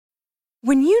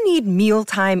When you need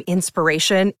mealtime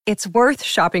inspiration, it's worth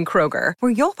shopping Kroger,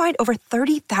 where you'll find over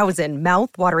 30,000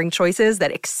 mouth-watering choices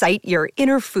that excite your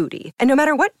inner foodie. And no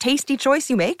matter what tasty choice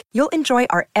you make, you'll enjoy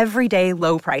our everyday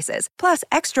low prices, plus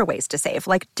extra ways to save,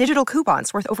 like digital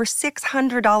coupons worth over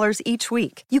 $600 each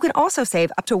week. You can also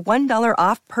save up to $1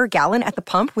 off per gallon at the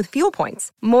pump with fuel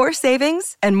points. More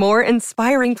savings and more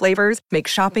inspiring flavors make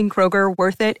shopping Kroger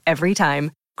worth it every time.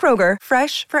 Kroger,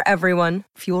 fresh for everyone.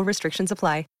 Fuel restrictions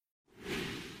apply.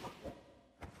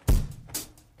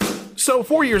 So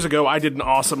 4 years ago, I did an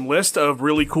awesome list of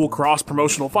really cool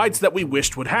cross-promotional fights that we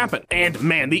wished would happen. And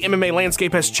man, the MMA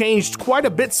landscape has changed quite a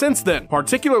bit since then,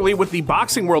 particularly with the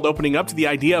boxing world opening up to the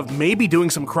idea of maybe doing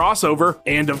some crossover,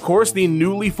 and of course the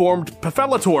newly formed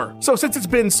Bellator. So since it's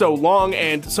been so long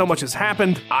and so much has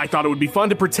happened, I thought it would be fun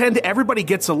to pretend everybody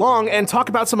gets along and talk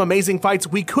about some amazing fights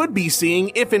we could be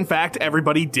seeing if in fact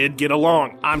everybody did get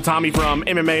along. I'm Tommy from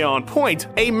MMA On Point.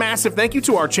 A massive thank you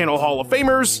to our channel Hall of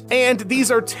Famers, and these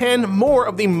are 10 more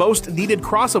of the most needed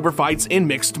crossover fights in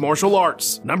mixed martial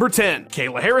arts. Number 10,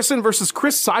 Kayla Harrison versus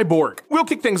Chris Cyborg. We'll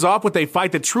kick things off with a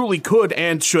fight that truly could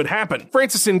and should happen.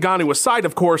 Francis Ngannou aside,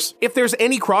 of course, if there's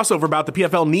any crossover bout the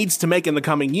PFL needs to make in the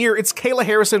coming year, it's Kayla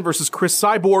Harrison versus Chris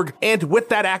Cyborg, and with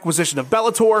that acquisition of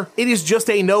Bellator, it is just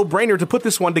a no-brainer to put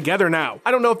this one together now.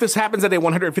 I don't know if this happens at a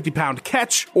 150-pound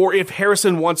catch, or if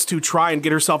Harrison wants to try and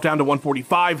get herself down to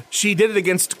 145. She did it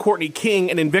against Courtney King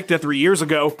and Invicta 3 years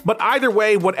ago, but either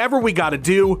way, whatever we gotta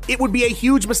do, it would be a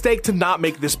huge mistake to not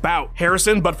make this bout.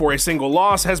 Harrison, but for a single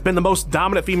loss, has been the most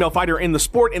dominant female fighter in the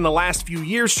sport in the last few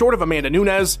years, short of Amanda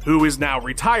Nunes, who is now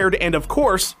retired, and of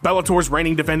course, Bellator's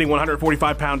reigning defending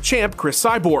 145-pound champ, Chris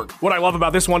Cyborg. What I love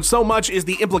about this one so much is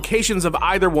the implications of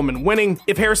either woman winning.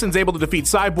 If Harrison's able to defeat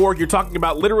Cyborg, you're talking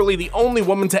about literally the only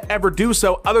woman to ever do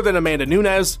so other than Amanda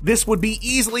Nunes. This would be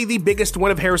easily the biggest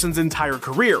win of Harrison's entire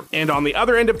career. And on the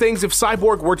other end of things, if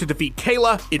Cyborg were to defeat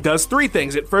Kayla, it does three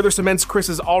things. It further cements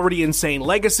Chris's already insane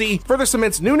legacy, further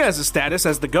cements Nunes' status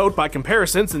as the GOAT by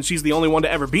comparison since she's the only one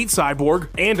to ever beat Cyborg,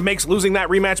 and makes losing that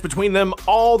rematch between them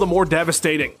all the more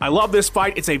devastating. I love this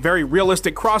fight. It's a very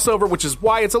realistic crossover, which is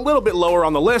why it's a little bit lower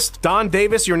on the list. Don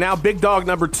Davis, you're now big dog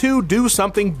number 2. Do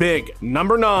something big.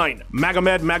 Number 9,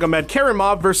 Magomed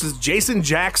Karimov versus Jason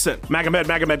Jackson.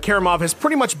 Magomed Karimov has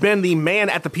pretty much been the man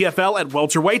at the PFL at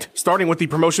welterweight, starting with the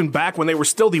promotion back when they were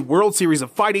still the World Series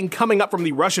of Fighting. Coming up from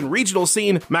the Russian regional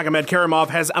scene, Magomed Karimov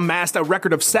has amassed a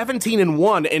record of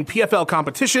 17-1 in PFL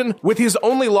competition, with his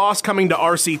only loss coming to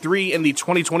RC3 in the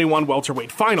 2021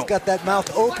 welterweight final. He's got that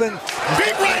mouth open.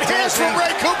 Big right hands from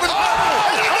Ray Cooper.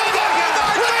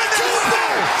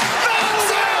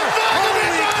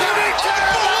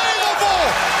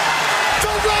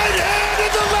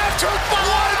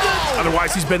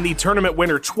 Otherwise, he's been the tournament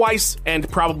winner twice, and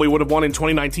probably would have won in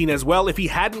 2019 as well if he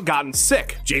hadn't gotten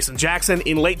sick. Jason Jackson,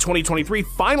 in late 2023,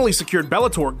 finally secured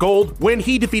Bellator gold when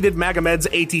he defeated Magomed's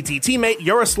ATT teammate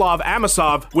Yaroslav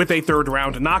Amosov with a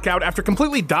third-round knockout after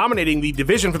completely dominating the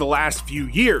division for the last few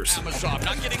years. Amosov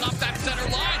not getting off that center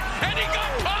line, and he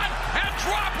got caught and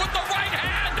dropped with the right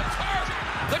hand.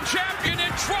 The champion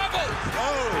in trouble.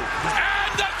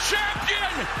 And the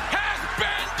champion has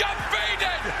been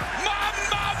defeated.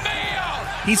 Mamma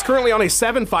mia! He's currently on a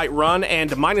 7-fight run,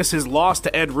 and minus his loss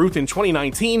to Ed Ruth in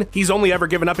 2019, he's only ever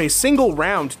given up a single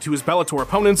round to his Bellator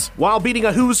opponents, while beating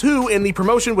a who's who in the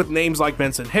promotion with names like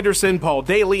Benson Henderson, Paul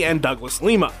Daly, and Douglas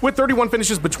Lima. With 31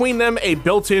 finishes between them, a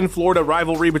built-in Florida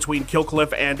rivalry between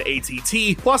Killcliff and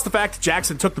ATT, plus the fact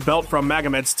Jackson took the belt from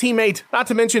Magomed's teammate, not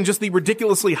to mention just the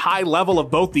ridiculously high level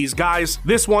of both these guys,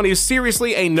 this one is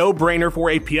seriously a no-brainer for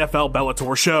a PFL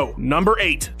Bellator show. Number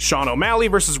 8, Sean O'Malley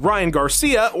versus Ryan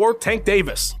Garcia or Tank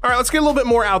Davis. Alright, let's get a little bit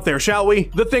more out there, shall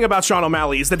we? The thing about Sean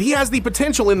O'Malley is that he has the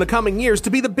potential in the coming years to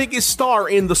be the biggest star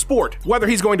in the sport. Whether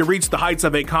he's going to reach the heights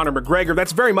of a Conor McGregor,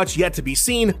 that's very much yet to be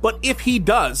seen, but if he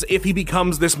does, if he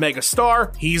becomes this mega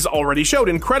star, he's already showed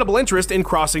incredible interest in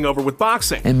crossing over with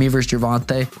boxing. And me versus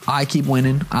Gervonta, I keep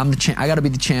winning. I'm the champ. I gotta be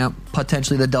the champ,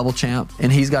 potentially the double champ,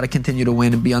 and he's got to continue to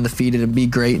win and be undefeated and be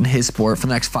great in his sport for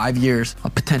the next 5 years. A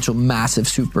potential massive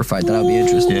super fight that I'll be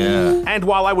interested in. And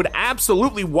while I would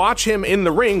absolutely watch him in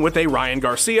the ring with a Ryan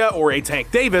Garcia or a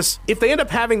Tank Davis, if they end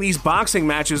up having these boxing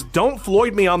matches, don't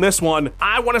Floyd me on this one.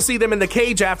 I want to see them in the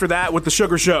cage after that with the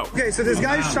Sugar Show. Okay, so this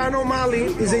guy, Sean O'Malley,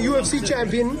 is a UFC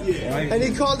champion, and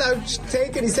he called out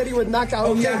Tank and he said he would knock out.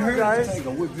 Okay, guys.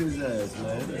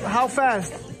 How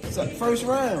fast? First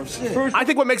round, shit. I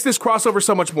think what makes this crossover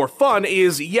so much more fun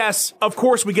is, yes, of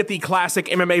course we get the classic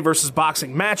MMA versus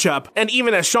boxing matchup, and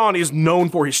even as Sean is known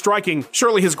for his striking,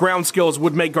 surely his ground skills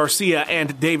would make Garcia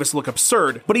and Davis look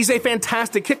absurd, but he's a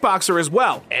fantastic kickboxer as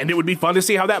well, and it would be fun to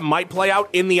see how that might play out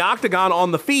in the octagon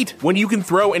on the feet when you can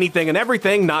throw anything and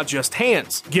everything, not just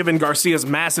hands. Given Garcia's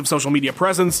massive social media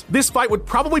presence, this fight would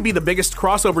probably be the biggest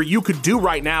crossover you could do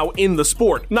right now in the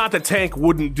sport. Not that Tank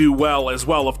wouldn't do well as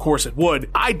well, of course it would.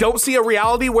 I don't see a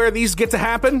reality where these get to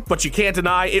happen, but you can't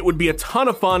deny it would be a ton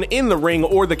of fun in the ring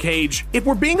or the cage. If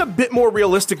we're being a bit more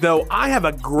realistic though, I have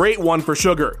a great one for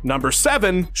Sugar. Number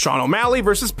 7, Sean O'Malley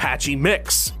versus Patchy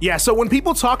Mix. Yeah, so when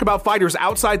people talk about fighters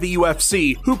outside the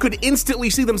UFC who could instantly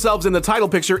see themselves in the title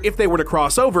picture if they were to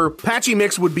cross over, Patchy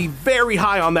Mix would be very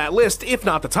high on that list, if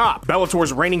not the top.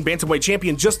 Bellator's reigning bantamweight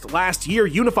champion just last year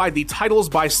unified the titles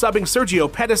by subbing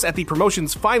Sergio Pettis at the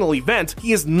promotion's final event.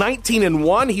 He is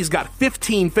 19-1, he's got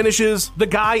 15 finishes. The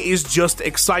guy is just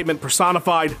excitement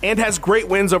personified and has great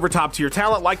wins over top-tier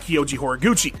talent like Kyoji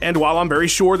Horiguchi. And while I'm very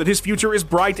sure that his future is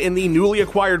bright in the newly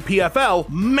acquired PFL,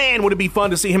 man, would it be fun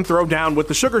to see him throw down with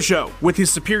the Sugar Show. With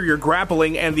his superior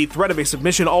grappling and the threat of a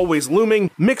submission always looming,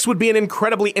 Mix would be an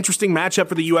incredibly interesting matchup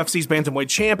for the UFC's bantamweight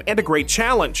champ and a great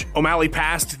challenge. O'Malley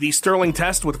passed the Sterling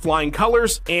test with flying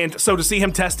colors, and so to see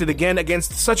him tested again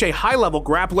against such a high-level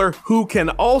grappler who can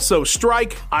also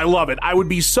strike, I love it. I would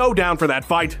be so down for that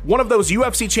fight. One of those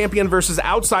UFC champion versus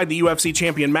outside the UFC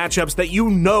champion matchups that you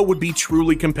know would be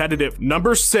truly competitive.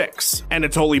 Number 6,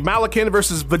 Anatoly Malakin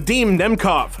versus Vadim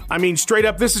Nemkov. I mean, straight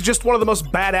up, this is just one of the most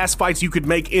badass fights you could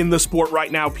make in the sport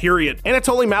right now, period.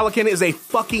 Anatoly Malakin is a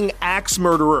fucking axe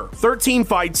murderer. 13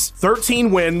 fights,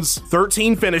 13 wins,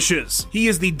 13 finishes. He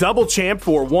is the double champ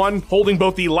for 1, holding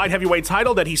both the light heavyweight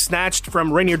title that he snatched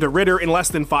from Rainier de Ritter in less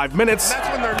than 5 minutes. That's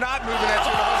when they're not moving at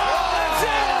you.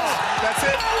 That's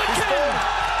it.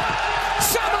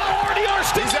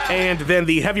 And then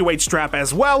the heavyweight strap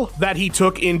as well, that he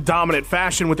took in dominant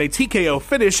fashion with a TKO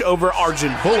finish over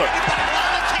Arjun Buller.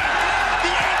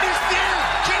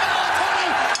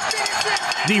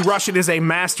 The Russian is a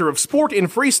master of sport in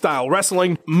freestyle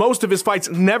wrestling. Most of his fights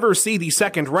never see the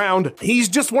second round. He's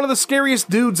just one of the scariest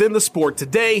dudes in the sport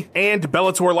today, and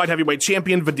Bellator light heavyweight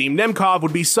champion Vadim Nemkov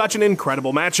would be such an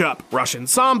incredible matchup. Russian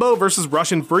Sambo versus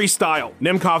Russian freestyle.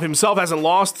 Nemkov himself hasn't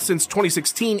lost since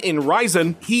 2016 in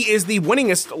Ryzen. He is the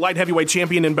winningest light heavyweight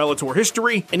champion in Bellator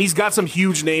history, and he's got some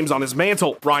huge names on his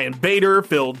mantle. Ryan Bader,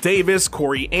 Phil Davis,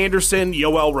 Corey Anderson,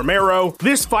 Yoel Romero.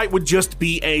 This fight would just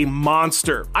be a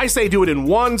monster. I say do it in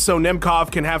one, so Nemkov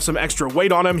can have some extra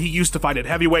weight on him. He used to fight at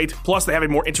heavyweight, plus they have a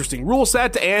more interesting rule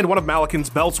set, and one of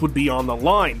Malakin's belts would be on the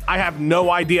line. I have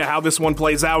no idea how this one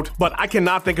plays out, but I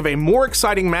cannot think of a more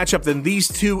exciting matchup than these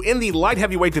two in the light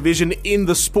heavyweight division in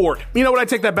the sport. You know what, I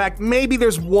take that back, maybe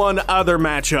there's one other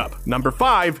matchup. Number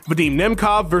 5, Vadim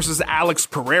Nemkov versus Alex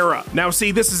Pereira. Now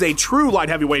see, this is a true light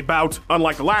heavyweight bout,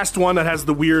 unlike the last one that has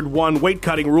the weird one weight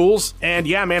cutting rules, and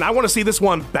yeah man, I want to see this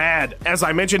one bad. As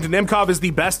I mentioned, Nemkov is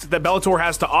the best that Bellator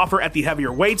has to offer at the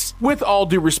heavier weights, with all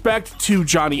due respect to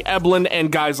Johnny Eblen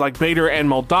and guys like Bader and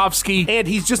Moldavsky, and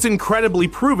he's just incredibly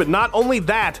proven. Not only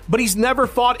that, but he's never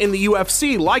fought in the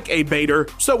UFC like a Bader,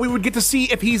 so we would get to see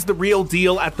if he's the real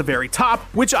deal at the very top,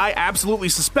 which I absolutely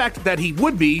suspect that he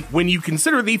would be when you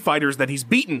consider the fighters that he's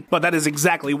beaten. But that is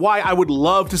exactly why I would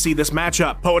love to see this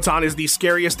matchup. Poatan is the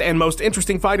scariest and most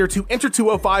interesting fighter to enter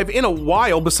 205 in a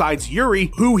while besides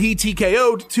Yuri, who he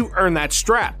TKO'd to earn that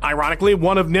strap. Ironically,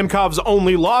 one of Nemkov's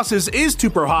only losses is to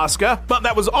Prohaska, but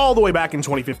that was all the way back in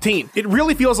 2015. It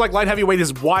really feels like light heavyweight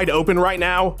is wide open right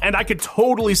now, and I could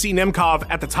totally see Nemkov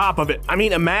at the top of it. I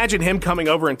mean, imagine him coming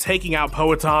over and taking out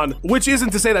Poatan, which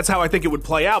isn't to say that's how I think it would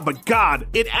play out, but God,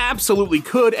 it absolutely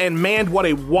could, and man, what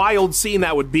a wild scene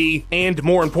that would be. And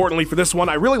more importantly for this one,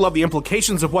 I really love the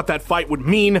implications of what that fight would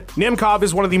mean. Nemkov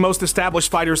is one of the most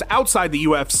established fighters outside the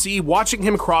UFC. Watching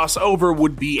him cross over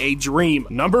would be a dream.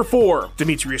 Number 4,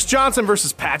 Demetrius Johnson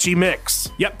versus Patchy Mix.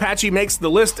 Yep, Patchy makes the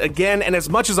list again, and as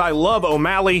much as I love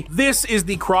O'Malley, this is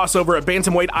the crossover at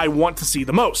bantamweight I want to see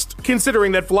the most.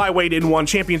 Considering that flyweight in one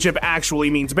championship actually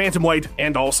means bantamweight,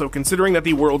 and also considering that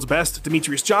the world's best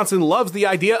Demetrius Johnson loves the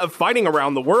idea of fighting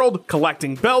around the world,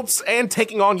 collecting belts, and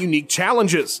taking on unique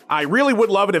challenges. I really would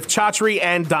love it if Chatri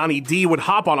and Donnie D would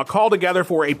hop on a call together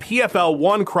for a PFL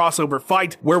 1 crossover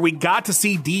fight where we got to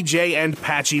see DJ and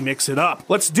Patchy mix it up.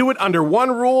 Let's do it under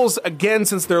one rules, again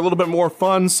since they're a little bit more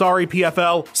fun. Sorry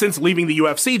PFL. Since leaving the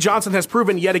UFC, Johnson has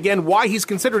proven yet again why he's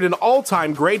considered an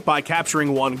all-time great by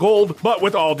capturing 1 gold, but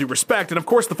with all due respect, and of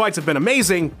course the fights have been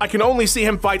amazing, I can only see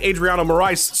him fight Adriano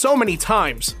Moraes so many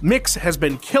times. Mix has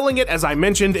been killing it, as I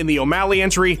mentioned in the O'Malley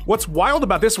entry. What's wild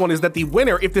about this one is that the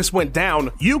winner, if this went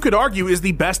down, you could argue is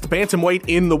the best bantamweight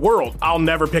in the world. I'll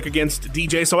never pick against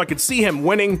DJ, so I could see him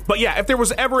winning, but yeah, if there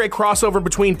was ever a crossover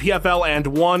between PFL and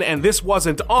ONE and this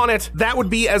wasn't on it, that would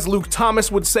be, as Luke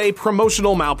Thomas would say,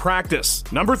 promotional malpractice.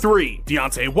 Number 3,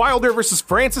 Deontay Wilder versus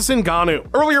Francis Ngannou.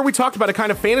 Earlier we talked about a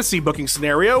kind of fantasy booking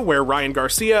scenario where Ryan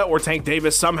Garcia or Tank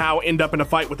Davis somehow end up in a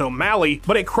fight with O'Malley,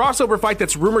 but a crossover fight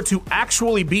that's rumored to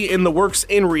actually be in the works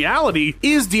in reality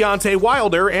is Deontay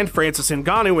Wilder and Francis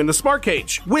Ngannou in the Smart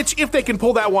Cage, which, if they can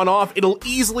pull that one off, it'll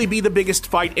easily be the biggest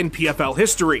fight in PFL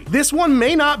history. This one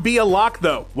may not be a lock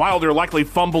though. Wilder likely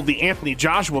fumbled the Anthony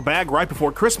Joshua bag right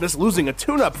before Christmas, losing a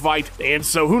tune-up fight, and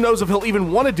so who knows if he'll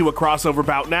even want to do a crossover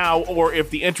bout now, or if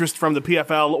the interest from the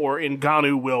PFL or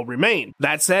Ngannou will remain.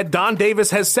 That said, Don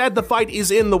Davis has said the fight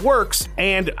is in the works,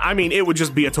 and I mean, it would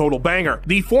just be a total banger.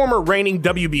 The former reigning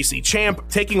WBC champ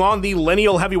taking on the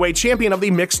lineal heavyweight champion of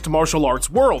the mixed martial arts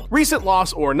world. Recent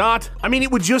loss or not, I mean,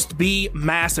 it would just be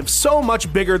massive, so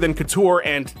much bigger than Couture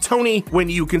and Tony when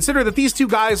you consider that these two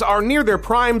guys are near their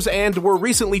primes and were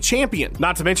recently champion.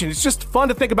 Not to mention, it's just fun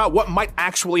to think about what might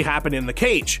actually happen in the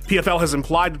cage. PFL has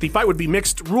implied that the fight would be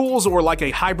mixed rules or like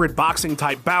a hybrid boxing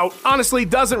type bout. Honestly,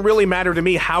 doesn't really matter to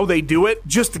me how they do it.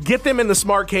 Just get them in the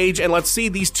Smart Cage and let's see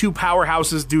these two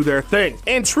powerhouses do their thing.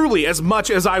 And truly, as much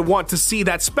as I want to see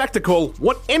that spectacle,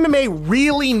 what MMA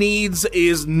really needs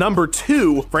is number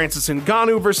 2, Francis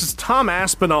Ngannou versus Tom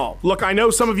Aspinall. Look, I know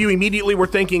some of you immediately were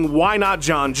thinking, why not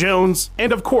John Jones?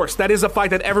 And of course, that is a fight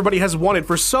that everybody has wanted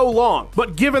for so long.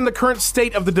 But given the current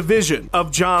state of the division,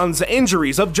 of John's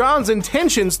injuries, of John's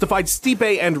intentions to fight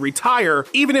Stipe and retire,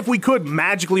 even if we could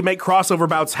magically make crossover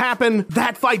bouts happen,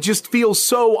 that fight just feels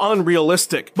so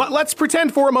unrealistic. But let's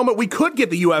pretend for a moment we could get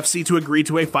the UFC to agree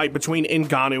to a fight between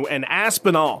Ngannou and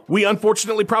Aspinall. We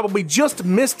unfortunately probably just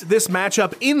missed this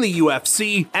matchup in the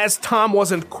UFC, as Tom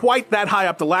wasn't quite that high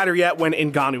up the ladder yet when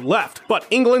Ngannou left. But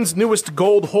England's newest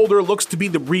gold holder looks to be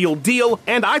the real deal,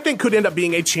 and I think could end up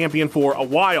being a champion for a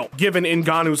while. Given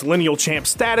Ngannou's lineal champ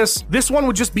status, this one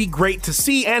would just be great to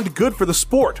see and good for the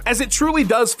sport, as it truly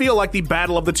does feel like the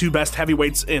battle of the two best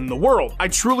heavyweights in the world. I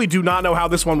truly do not know how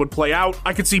this one would play out.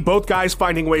 I could see both guys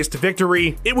finding ways to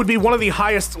victory. It would be one of the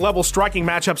highest level striking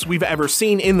matchups we've ever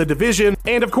seen in the division,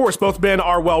 and of course both men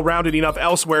are well-rounded enough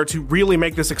elsewhere to really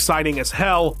make this exciting as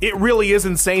hell. It really is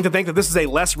insane to think that this is a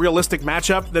less realistic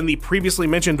matchup than the previously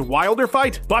mentioned Wilder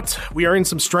fight, but we are in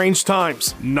some strange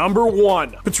times. Number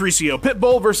 1, Patricio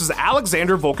Pitbull versus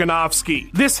Alexander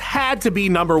Volkanovski. This had to be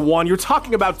number 1. You're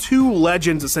talking about two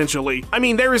legends, essentially. I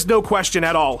mean, there is no question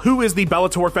at all who is the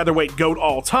Bellator featherweight GOAT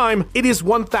all time. It is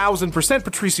 1000%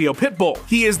 Patricio Pitbull.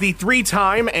 He is the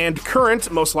 3-time and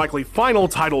current, most likely final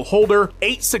title holder,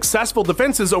 8 successful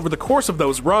defenses over the course of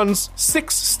those runs,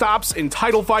 6 stops in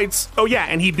title fights. Oh yeah,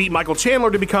 and he beat Michael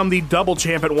Chandler to become the double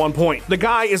champ at one point. The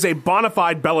guy is a bona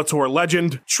fide Bellator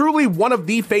legend, truly one of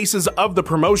the faces of the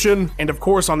promotion, and of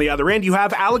course on the other end you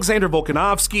have Alexander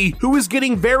Volkanovski, who is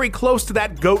getting very close to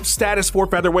that GOAT status for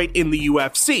featherweight in the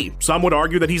UFC. Some would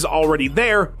argue that he's already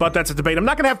there, but that's a debate I'm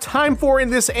not gonna have time for in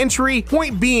this entry.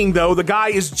 Point being though, the guy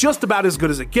is just about as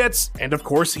good as it gets, and of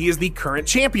course he is the current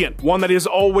champion, one that is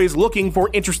always looking for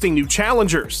interesting new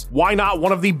challengers. Why not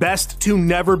one of the best to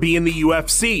never be in the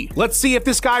UFC? Let's see if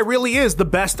this guy really is the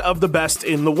best of the best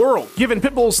in the world. Given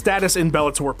Pitbull's status in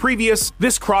Bellator previous,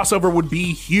 this crossover would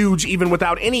be huge even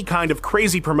without any kind of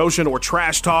crazy promotion or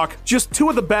trash talk. Just two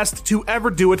of the best to ever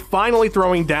do it finally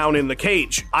throwing down in the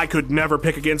cage. I could never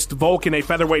pick against Volk in a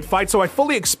featherweight fight, so I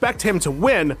fully expect him to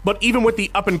win, but even with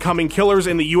the up-and-coming killers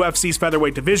in the UFC's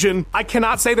featherweight division, I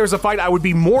cannot say there's a fight I would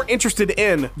be more interested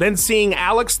in than seeing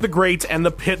Alex the Great and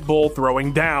the Pitbull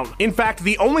throwing down. In fact,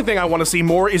 the only thing I want to see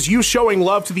more is you showing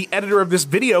love to the editor of this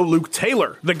video, Luke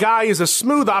Taylor. The guy is a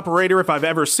smooth operator if I've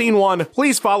ever seen one.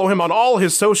 Please follow him on all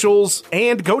his socials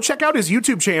and go check out his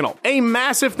YouTube channel. A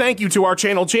massive thank you to our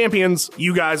channel champions.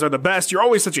 You guys are the best. You're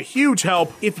always such a huge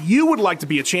help. If you would like to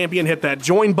be a champion, hit that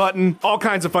join button. All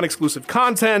kinds of fun exclusive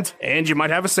content, and you might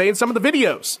have a say in some of the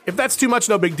videos. If that's too much,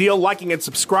 no big deal. Liking and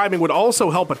subscribing would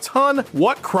also help a ton.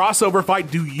 What crossover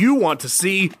fight do you want to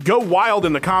see? Go wild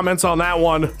in the comments on that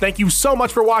one. Thank you so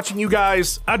much for watching, you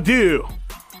guys. Adieu.